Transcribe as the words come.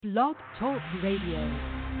Blog Talk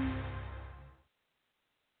Radio.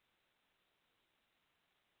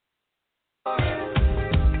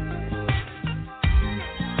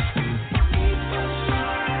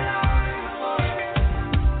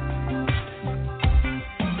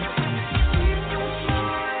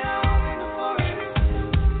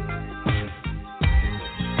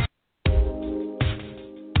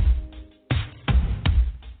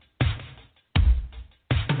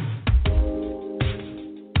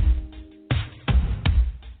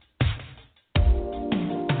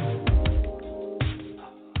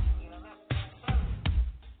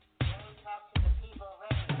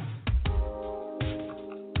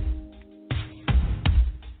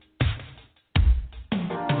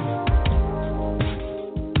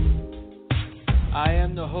 I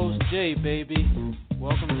am the host, Jay, baby.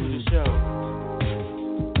 Welcome to the show.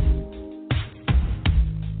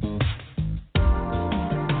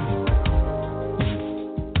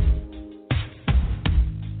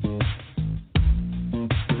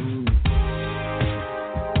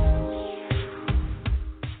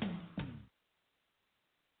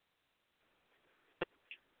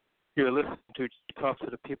 You're listening to Talk to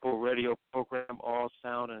the People radio program. All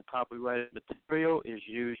sound and copyrighted material is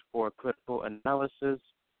used for critical analysis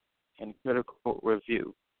and critical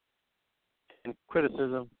review and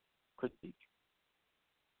criticism, critique.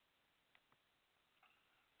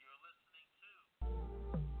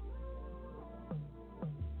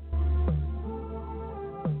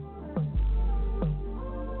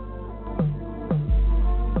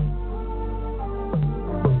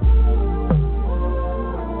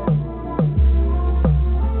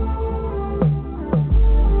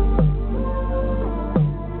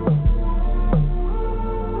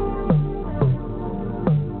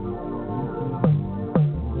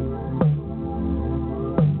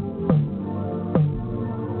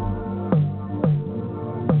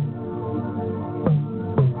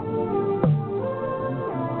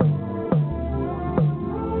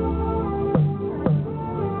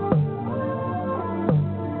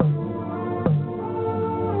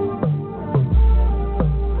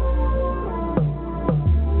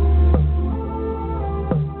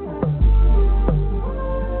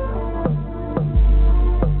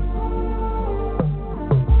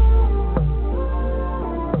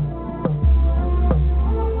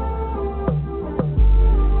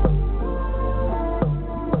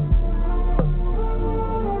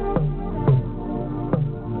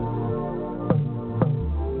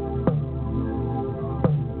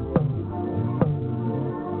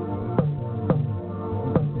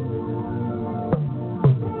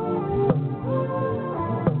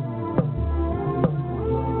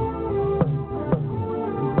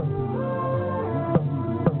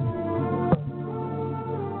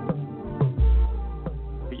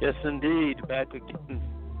 Yes, indeed. Back again.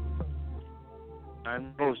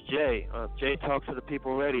 I'm host Jay. Jay Talks to the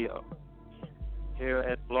People radio here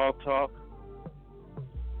at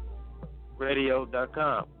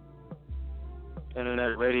blogtalkradio.com,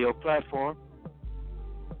 internet radio platform.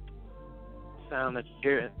 Sound that you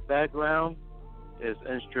hear in the background is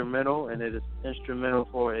instrumental, and it is instrumental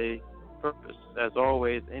for a purpose. As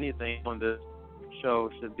always, anything on this show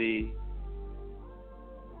should be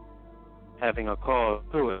having a call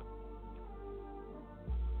to it.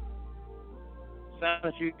 Sound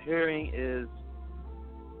that you're hearing is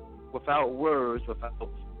without words, without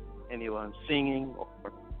anyone singing or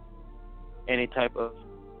any type of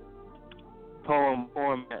poem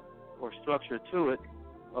format or structure to it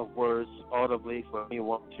of words audibly for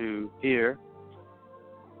anyone to hear.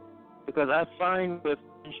 Because I find with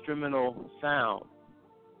instrumental sound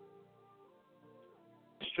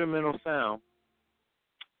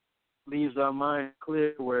leaves our mind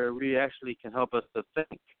clear, where we actually can help us to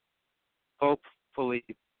think, hopefully,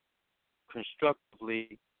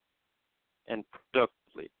 constructively, and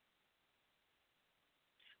productively.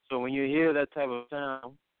 So when you hear that type of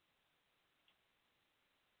sound,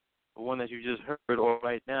 the one that you just heard or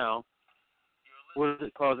right now, what is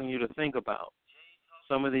it causing you to think about?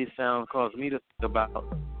 Some of these sounds cause me to think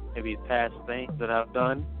about maybe past things that I've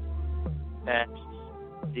done, past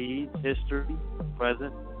deeds, history,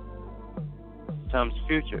 present, sometimes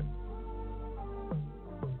future.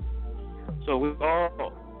 So we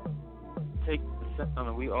all take the sound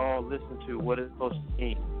and we all listen to what it's supposed to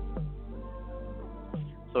mean.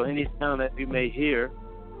 So any sound that you may hear,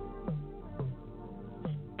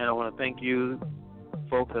 and I want to thank you,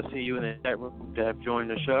 folks. I see you in the chat room that have joined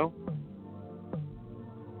the show.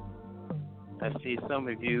 I see some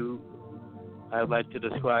of you I'd like to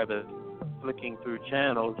describe as flicking through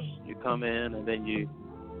channels. You come in and then you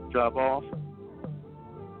drop off.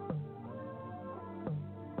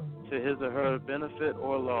 to his or her benefit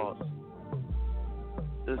or loss.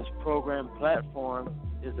 This program platform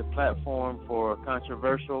is a platform for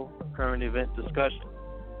controversial current event discussion.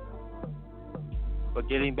 But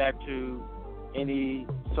getting back to any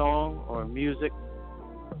song or music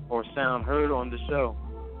or sound heard on the show,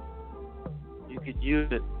 you could use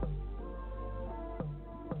it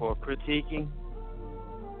for critiquing,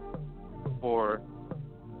 for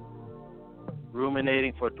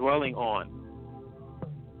ruminating, for dwelling on.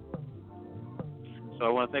 So I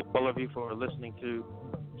want to thank all of you for listening to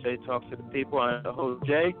Jay Talks to the People. I'm the host,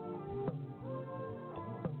 Jay.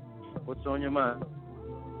 What's on your mind?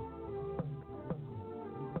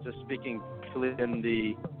 Just speaking in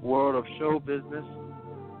the world of show business,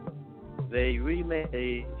 they remade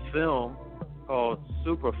a film called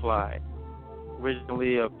Superfly.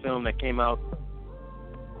 Originally a film that came out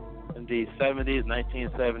in the 70s,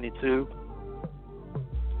 1972.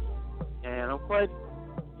 And I'm quite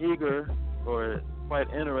eager or quite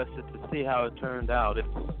interested to see how it turned out. It's,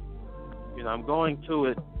 I'm going to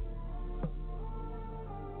it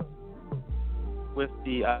with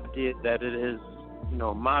the idea that it is,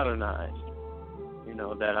 modernized.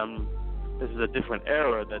 That this is a different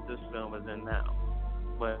era that this film is in now.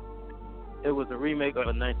 But it was a remake of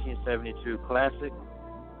a 1972 classic.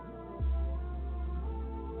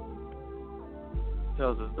 It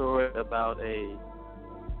tells a story about a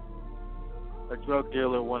drug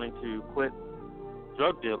dealer wanting to quit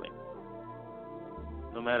drug dealing.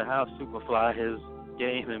 No matter how superfly his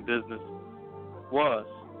game and business was,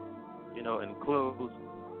 in clothes,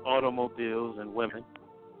 automobiles, and women.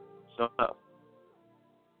 So,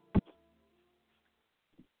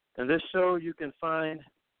 and this show you can find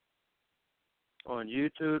on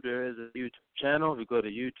YouTube. There is a YouTube channel. If you go to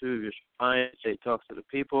YouTube, you should find Jay Talks to the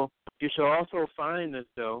People. You should also find this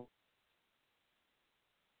show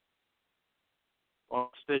on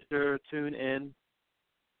Stitcher, TuneIn,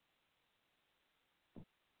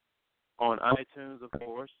 on iTunes, of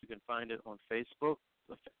course. You can find it on Facebook,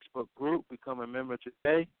 the Facebook group. Become a member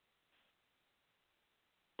today.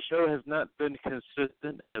 The show has not been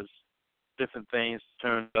consistent as different things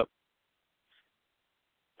turned up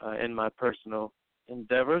in my personal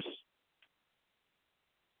endeavors.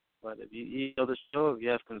 But if you email the show, if you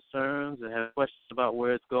have concerns and have questions about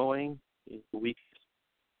where it's going, we can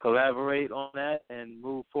collaborate on that and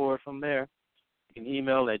move forward from there. You can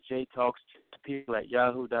email at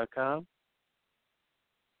jtalkstopeople@yahoo.com.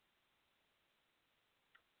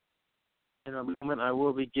 In a moment, I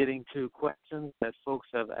will be getting to questions that folks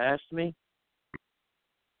have asked me.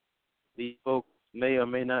 These folks may or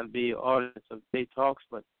may not be audience of Jay Talks,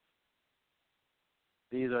 but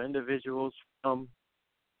these are individuals from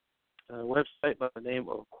a website by the name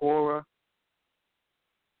of Quora,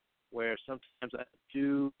 where sometimes I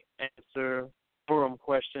do answer forum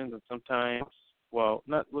questions, and sometimes, well,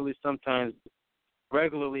 not really sometimes,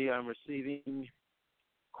 regularly I'm receiving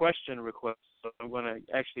question requests. So I'm going to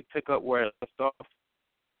actually pick up where I left off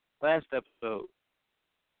last episode.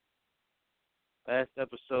 Last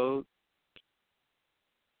episode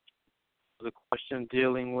was a question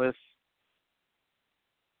dealing with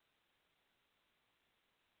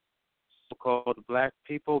so-called black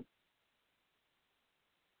people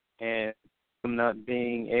and them not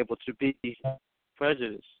being able to be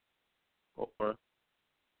prejudiced, or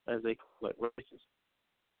as they call it, racist.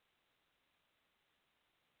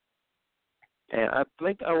 And I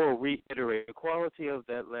think I will reiterate, the quality of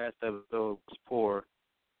that last episode was poor.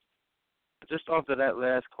 Just after that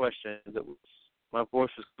last question, my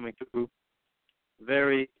voice was coming through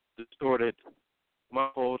very distorted,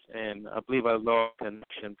 muffled, and I believe I lost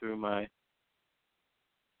connection through my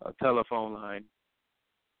telephone line.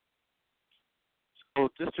 So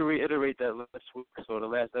just to reiterate that the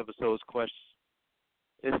last episode's question,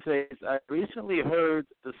 it says, I recently heard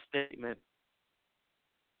the statement,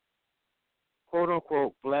 quote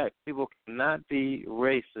unquote, black people cannot be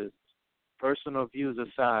racist, personal views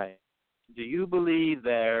aside. Do you believe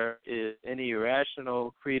there is any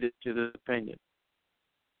rational credence to this opinion?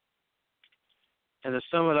 And to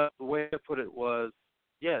sum it up, the way I put it was,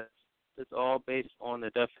 yes, it's all based on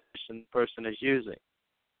the definition the person is using.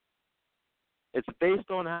 It's based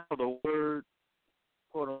on how the word,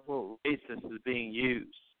 quote unquote, racist is being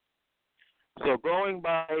used. So going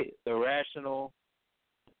by the rationale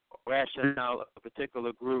of a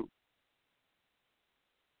particular group,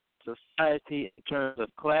 society in terms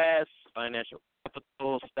of class, financial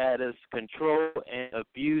capital, status, control, and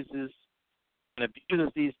abuses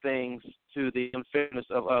these things to the unfairness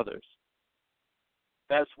of others.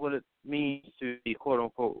 That's what it means to be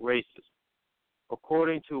quote-unquote racist,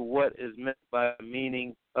 according to what is meant by the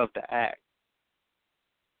meaning of the act.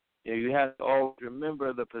 You have to always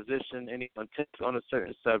remember the position anyone takes on a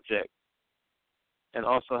certain subject, and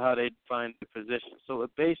also how they define the position. So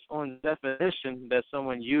it's based on the definition that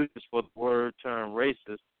someone uses for the word term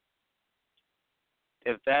racist.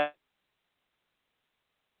 If that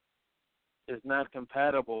is not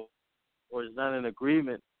compatible or is not in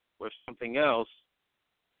agreement with something else,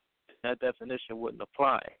 that definition wouldn't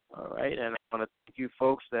apply. All right, and I want to thank you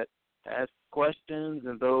folks that ask questions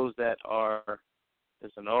and those that are,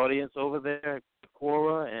 there's an audience over there at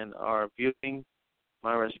Quora and are viewing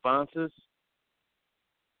my responses.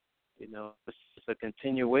 This is a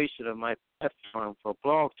continuation of my platform for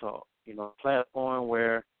Blog Talk, a platform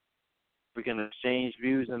where we can exchange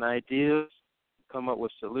views and ideas, come up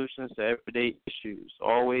with solutions to everyday issues,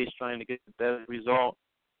 always trying to get the best result,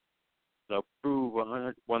 prove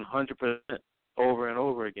 100% over and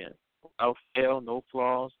over again, without fail, no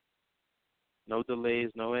flaws, no delays,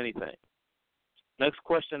 no anything. Next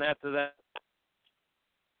question after that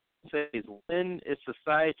says, when is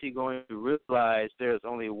society going to realize there's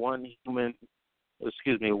only one race,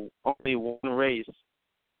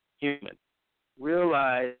 human?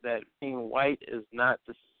 Realize that being white is not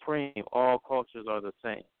the supreme. All cultures are the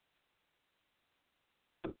same.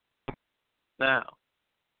 Now,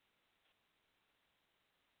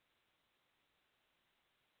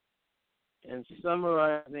 in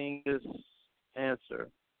summarizing this answer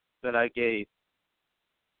that I gave,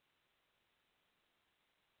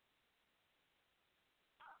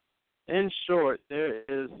 in short, there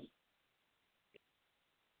is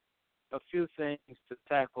a few things to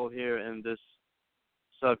tackle here in this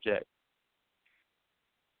subject.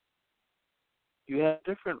 You have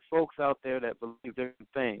different folks out there that believe different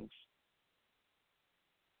things.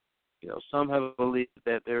 Some have believed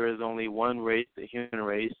that there is only one race, the human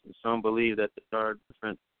race, and some believe that there are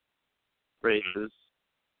different races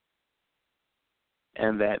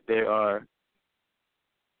and that there are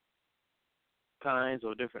kinds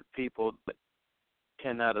or different people that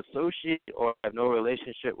cannot associate or have no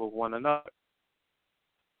relationship with one another.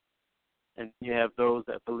 And you have those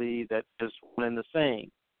that believe that there's one and the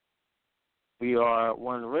same. We are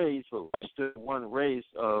one race, but we're still one race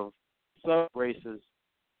of sub-races,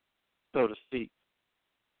 so to speak.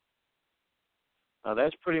 Now,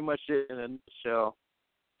 that's pretty much it in a nutshell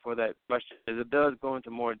for that question. It does go into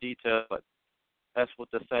more detail, but that's what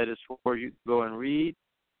the site is for. You can go and read.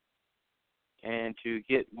 And to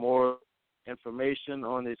get more information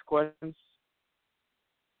on these questions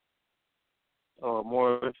or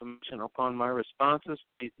more information upon my responses,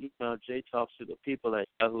 please email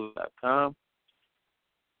jtalkstothepeople@yahoo.com.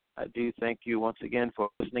 I do thank you once again for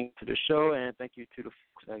listening to the show, and thank you to the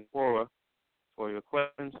folks at Quora for your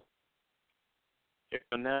questions.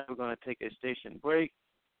 Now we're going to take a station break.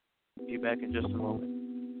 Be back in just a moment.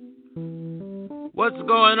 What's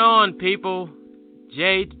going on, people?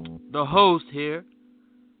 Jay, the host here.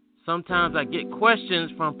 Sometimes I get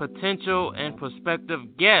questions from potential and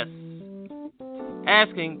prospective guests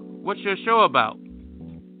asking, what's your show about?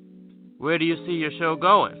 Where do you see your show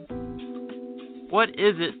going? What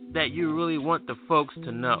is it that you really want the folks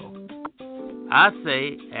to know? I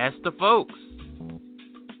say, ask the folks.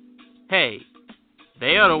 Hey,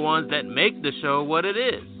 they are the ones that make the show what it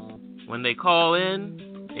is. When they call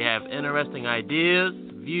in, they have interesting ideas,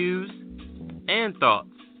 views, and thoughts.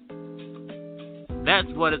 That's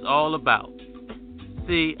what it's all about.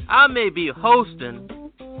 See, I may be hosting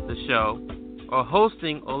the show or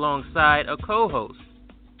hosting alongside a co-host,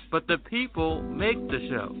 but the people make the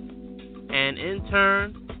show, and in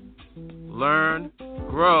turn, learn,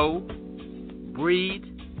 grow, breed,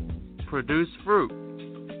 produce fruit,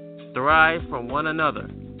 thrive from one another.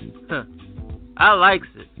 I likes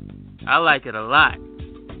it. I like it a lot.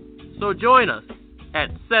 So join us at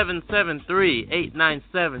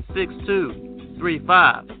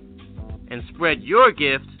 773-897-6235 and spread your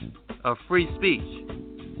gift of free speech.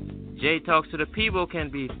 Jay Talks to the People can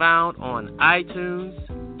be found on iTunes,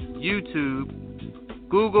 YouTube,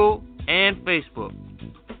 Google, and Facebook.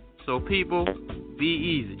 So people, be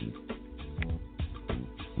easy.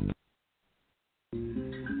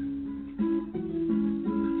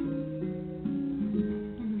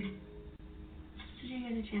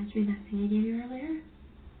 Chance to read that thing I gave you earlier?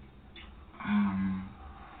 I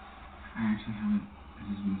actually haven't. I've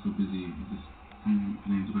just been so busy with this playing to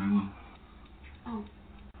very well. Oh.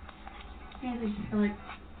 Yeah, I just feel like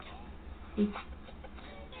if you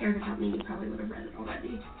cared about me, you probably would have read it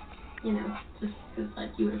already. Just because,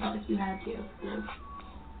 you would have felt like you had to,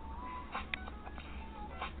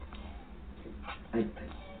 I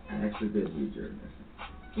actually did read your message.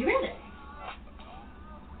 You read it?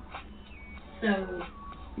 So...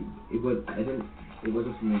 It was, I didn't It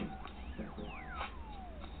wasn't for me. Exactly.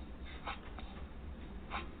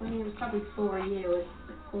 I mean, it was probably for you. It's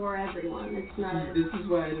for everyone. It's not a... This is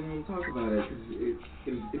why I didn't want to talk about it,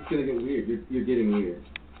 because it's going to get weird. You're getting weird.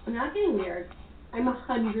 I'm not getting weird. I'm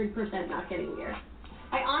 100% not getting weird.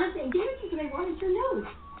 I honestly gave it to you because I wanted your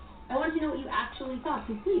notes. I wanted to know what you actually thought,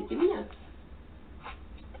 so please, give me notes.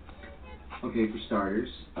 Okay, for starters,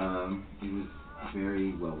 it was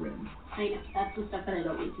very well written. I know, that's the stuff that I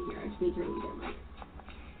don't need to hear. I just need to read it, like.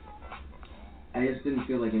 I just didn't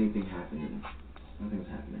feel like anything happened. Nothing was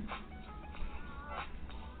happening.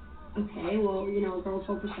 Okay, well, you know, a girl's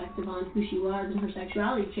whole perspective on who she was and her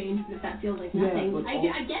sexuality changed, but if that feels like nothing, but I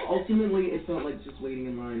get it. Ultimately, it felt like just waiting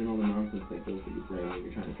in line and all the nonsense that goes with your brain when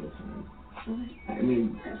you're trying to kill time. Okay. I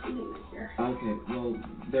mean... There's something right here. Okay, well,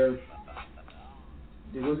 there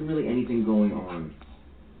wasn't really anything going on.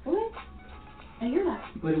 Okay. I hear that.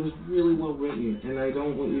 But it was really well written, and I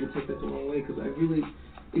don't want you to take that the wrong way, because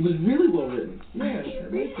it was really well written. Yeah,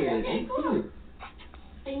 Okay, cool.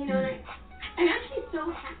 And you know, I'm actually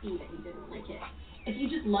so happy that you didn't like it. If you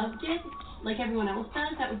just loved it, like everyone else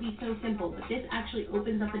does, that would be so simple. But this actually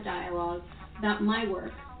opens up a dialogue about my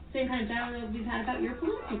work. Same kind of dialogue we've had about your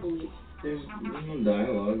political beliefs. There's no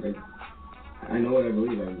dialogue. I know what I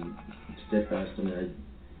believe. I'm steadfast, and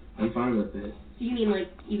I'm fine with it. So you mean,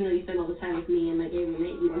 like, even though you spend all this time with me and my gay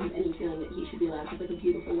roommate, you don't have any feeling that he should be allowed to have, like, a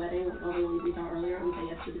beautiful wedding, like all the ones we saw earlier, and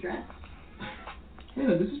say yes to the dress?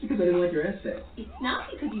 Yeah, this is because I didn't like your essay. It's not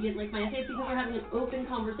because you didn't like my essay, it's because we're having an open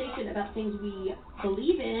conversation about things we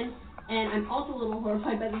believe in, and I'm also a little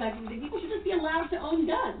horrified by the fact that you think people should just be allowed to own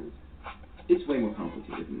guns. It's way more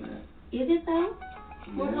complicated than that. Is it, though?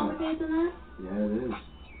 More complicated than that? Yeah, it is.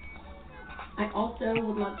 I also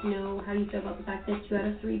would love to know how you feel about the fact that 2 out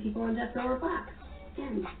of 3 people on death row are black.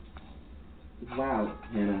 Again. Wow,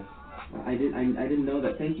 Hannah. I didn't know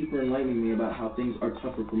that. Thank you for enlightening me about how things are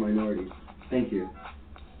tougher for minorities. Thank you.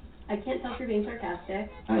 I can't tell if you're being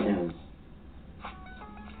sarcastic. I am.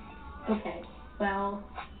 Okay, well,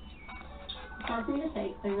 it's hard for me to say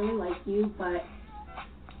because I really like you, but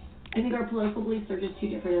I think our political beliefs are just too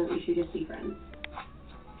different and we should just be friends.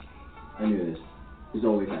 I knew this. This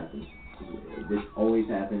always happens. This always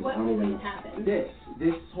happens. What always happens?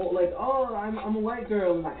 This whole, like, oh, I'm a white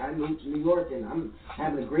girl, and like, I moved to New York, and I'm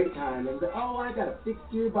having a great time, and oh, I got a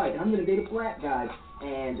 6-gear bike, and I'm gonna date a black guy,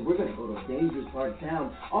 and we're gonna go to a dangerous part of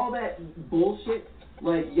town. All that bullshit,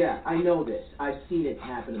 like, yeah, I know this. I've seen it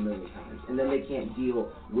happen a million times, and then they can't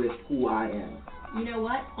deal with who I am. You know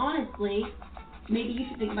what? Honestly, maybe you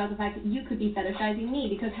should think about the fact that you could be fetishizing me,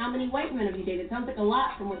 because how many white women have you dated? Sounds like a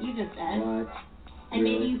lot from what you just said. What? And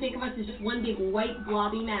really? maybe you think of us as just one big white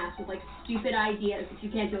blobby mass with like stupid ideas that you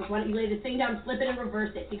can't do. Why don't you lay this thing down, flip it, and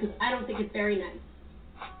reverse it? Because I don't think it's very nice.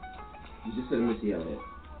 You just said a Missy Elliott.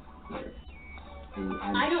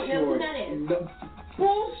 I don't know who that is. No,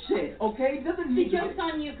 bullshit, okay? The joke's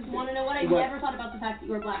on you, because want to know what? I never thought about the fact that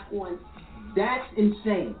you were black once. That's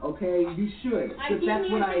insane, okay? You should. I didn't that's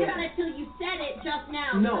even what think I about it till you said it just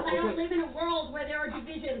now. No, because I don't live in a world where there are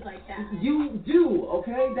divisions like that. You do,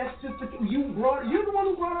 okay? That's just you're the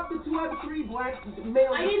one who brought up the 2 out of 3 black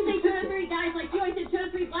males. I didn't say 2 out of 3 guys like you. I said 2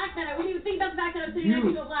 out of 3 black men. I wouldn't even think about the fact that I'm sitting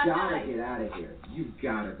next to a black guy. You gotta get out of here. You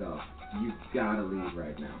gotta go. You gotta leave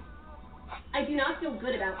right now. I do not feel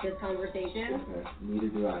good about this conversation. Okay,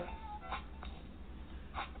 neither do I.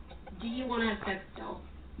 Do you want to have sex still?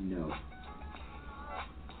 No.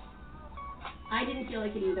 I didn't feel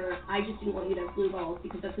like it either. I just didn't want you to have blue balls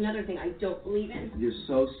because that's another thing I don't believe in. You're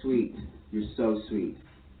so sweet. You're so sweet.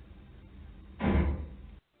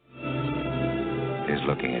 Is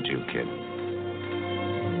looking at you, kid.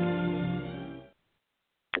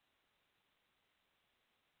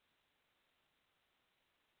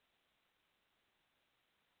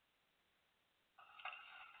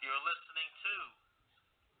 You're listening to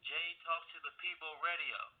Jay Talk to the People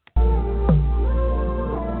Radio.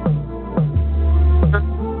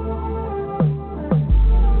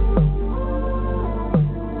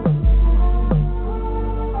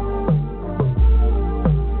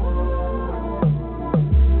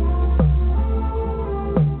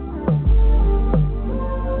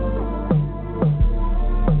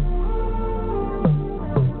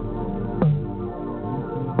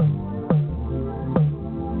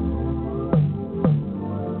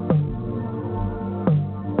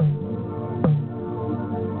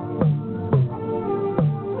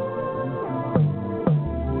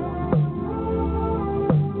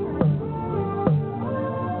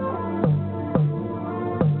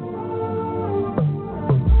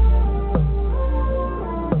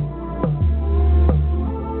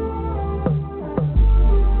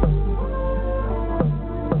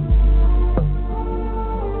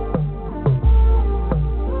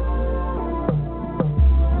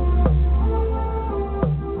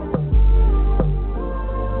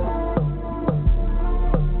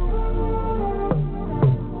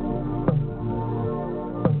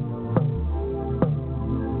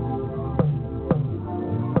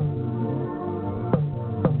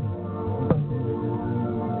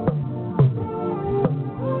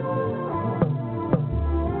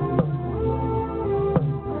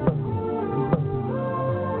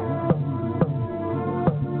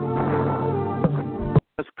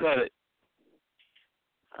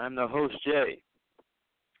 I'm the host, Jay,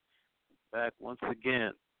 back once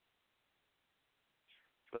again.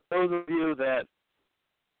 For those of you that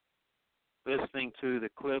listening to the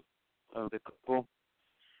clip of the couple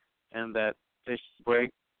and that fish break,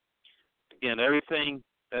 again, everything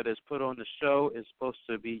that is put on the show is supposed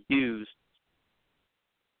to be used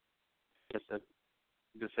as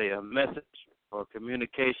a message or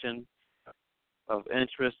communication of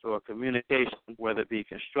interest or communication, whether it be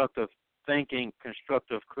constructive thinking,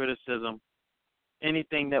 constructive criticism,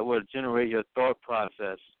 anything that would generate your thought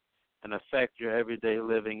process and affect your everyday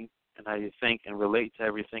living and how you think and relate to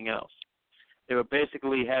everything else. They were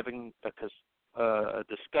basically having a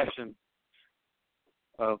discussion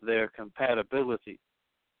of their compatibility,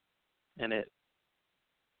 and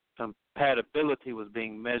compatibility was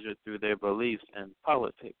being measured through their beliefs in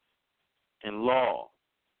politics and law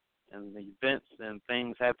and the events and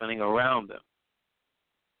things happening around them.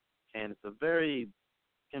 And it's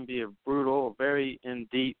can be a brutal, very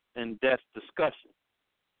in-depth discussion.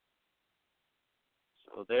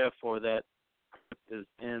 So therefore, that is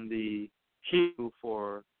in the queue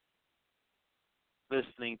for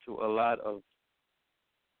listening to a lot of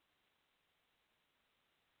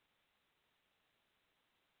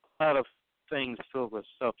things filled with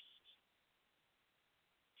substance.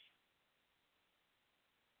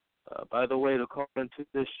 By the way, to call into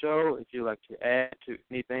this show, if you'd like to add to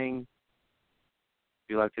anything, if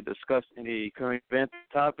you'd like to discuss any current event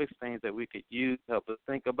topics, things that we could use to help us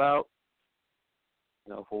think about,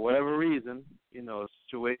 for whatever reason, a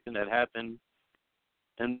situation that happened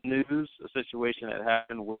in the news, a situation that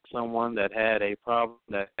happened with someone that had a problem,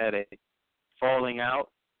 that had a falling out,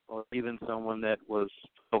 or even someone that was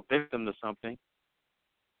a victim to something.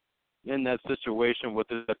 In that situation, what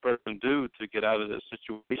did that person do to get out of the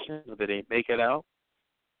situation? Did they make it out?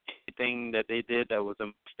 Anything that they did that was a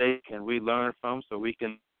mistake, and we learn from so we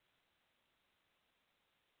can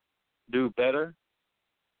do better,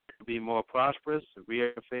 be more prosperous,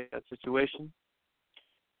 re-face that situation?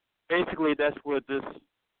 Basically, that's where this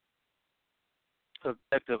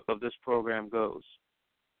objective of this program goes.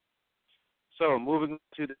 So, moving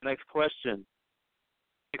to the next question.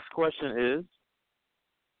 Next question is,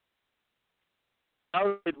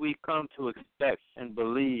 how did we come to expect and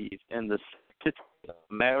believe in the sanctity of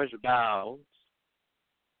marriage vows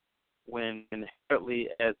when inherently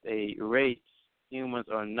as a race humans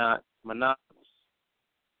are not monogamous?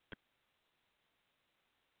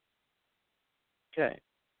 Okay.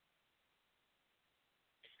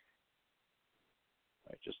 All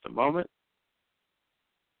right, just a moment.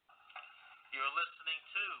 You're listening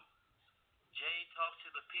to Jay Talk to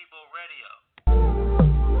the People Radio.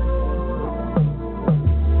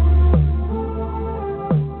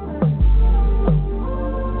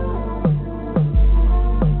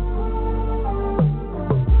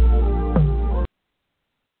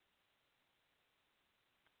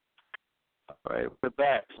 All right, we're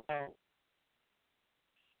back.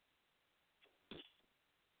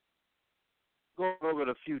 Going over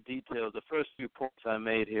a few details, the first few points I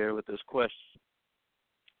made here with this question.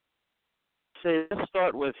 Let's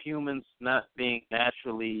start with humans not being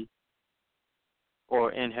naturally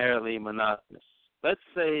or inherently monogamous. Let's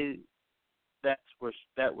say that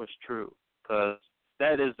was true, because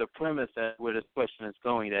that is the premise that where this question is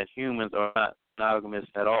going, that humans are not monogamous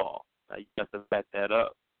at all. Now, you have to back that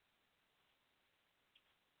up.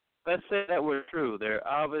 Let's say that were true.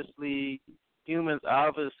 Humans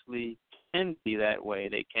obviously can be that way.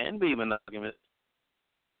 They can be monogamous.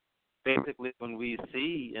 Basically, when we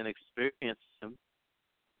see and experience them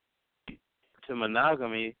to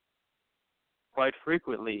monogamy quite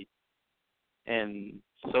frequently in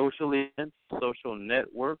social events, social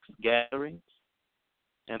networks, gatherings,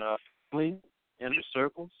 in our family, inner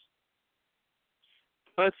circles.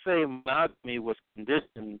 Let's say monogamy was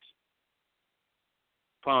conditioned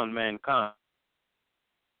upon mankind.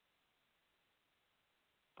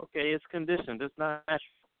 Okay, it's conditioned. It's not natural.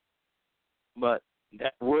 But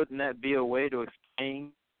wouldn't that be a way to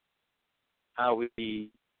explain how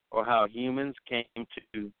how humans came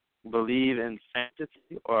to believe in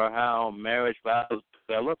sanctity, or how marriage vows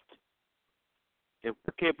developed? If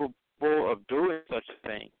we're capable of doing such a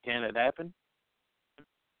thing, can it happen?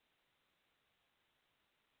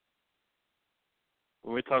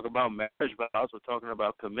 When we talk about marriage vows, we're talking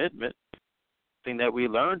about commitment, thing that we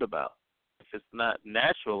learned about. If it's not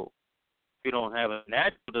natural, if we don't have a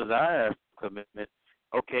natural desire for commitment,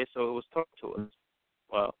 okay, so it was taught to us.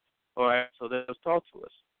 Well, all right, so that was taught to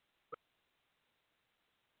us.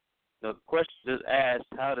 The question is asked,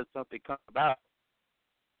 how did something come about?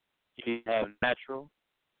 Do you have natural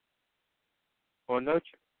or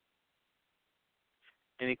nurture?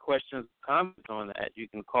 any questions, comments on that, you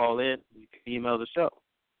can call in, you can email the show.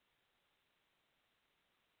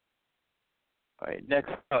 All right,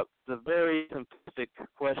 next up, the very simplistic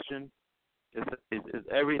question is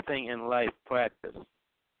everything in life practice?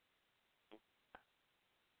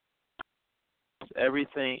 Is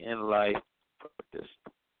everything in life practice?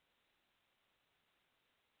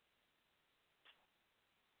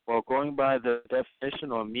 Well, going by the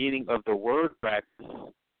definition or meaning of the word practice,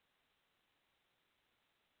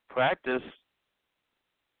 practice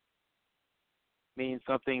means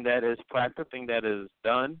something that is practicing, that is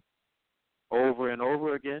done over and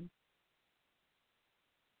over again.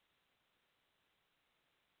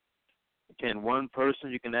 Can one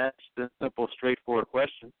person, you can ask the simple, straightforward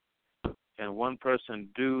question, can one person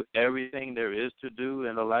do everything there is to do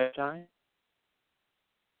in a lifetime?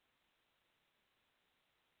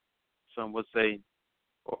 Some would say,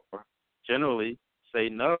 or generally say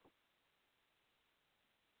no.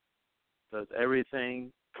 Does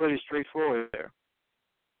everything pretty straightforward there.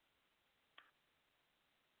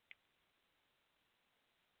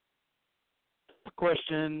 The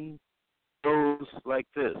question goes like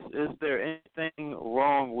this: is there anything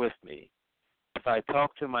wrong with me if I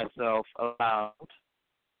talk to myself aloud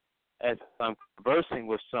as I'm conversing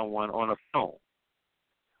with someone on a phone?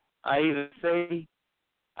 I even say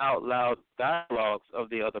out loud dialogues of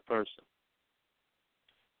the other person.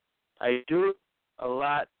 I do it a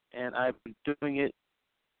lot, and I've been doing it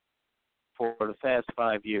for the past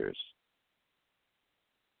 5 years.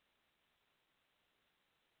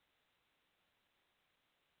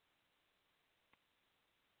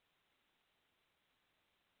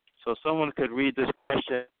 So someone could read this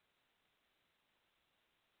question